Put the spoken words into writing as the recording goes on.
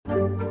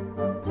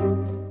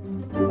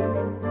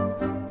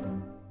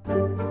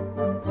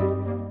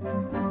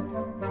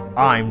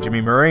I'm Jimmy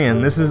Murray,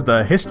 and this is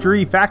the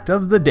History Fact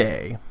of the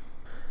Day.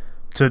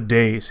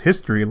 Today's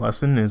history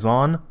lesson is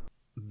on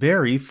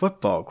Bury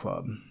Football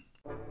Club.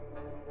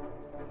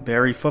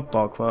 Bury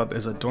Football Club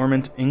is a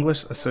dormant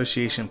English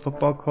Association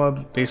football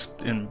club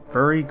based in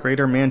Bury,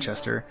 Greater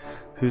Manchester,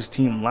 whose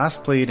team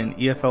last played in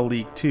EFL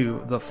League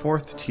Two, the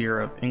fourth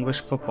tier of English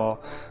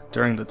football,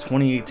 during the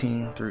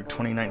 2018 through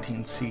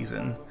 2019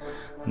 season.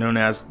 Known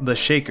as the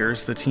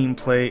Shakers, the team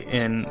play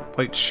in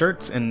white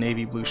shirts and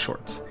navy blue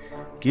shorts.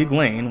 Gigg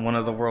Lane, one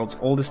of the world's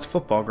oldest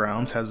football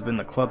grounds, has been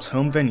the club's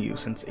home venue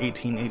since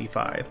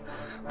 1885.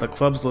 The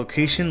club's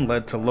location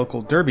led to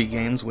local derby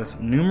games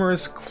with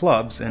numerous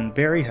clubs, and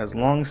Bury has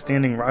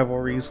long-standing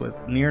rivalries with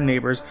near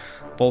neighbors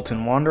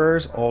Bolton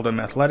Wanderers,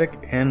 Oldham Athletic,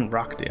 and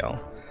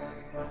Rockdale.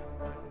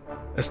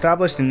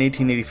 Established in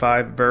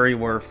 1885, Bury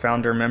were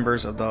founder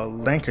members of the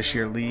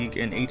Lancashire League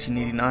in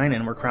 1889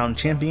 and were crowned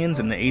champions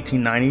in the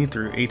 1890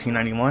 through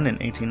 1891 and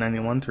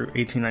 1891 through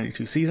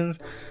 1892 seasons,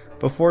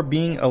 before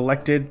being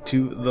elected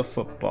to the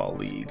Football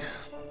League.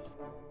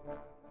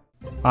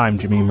 I'm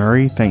Jimmy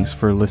Murray. Thanks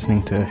for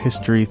listening to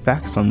History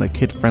Facts on the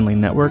Kid Friendly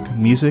Network.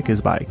 Music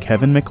is by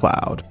Kevin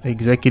MacLeod.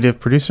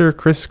 Executive producer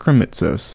Chris Kremitzos.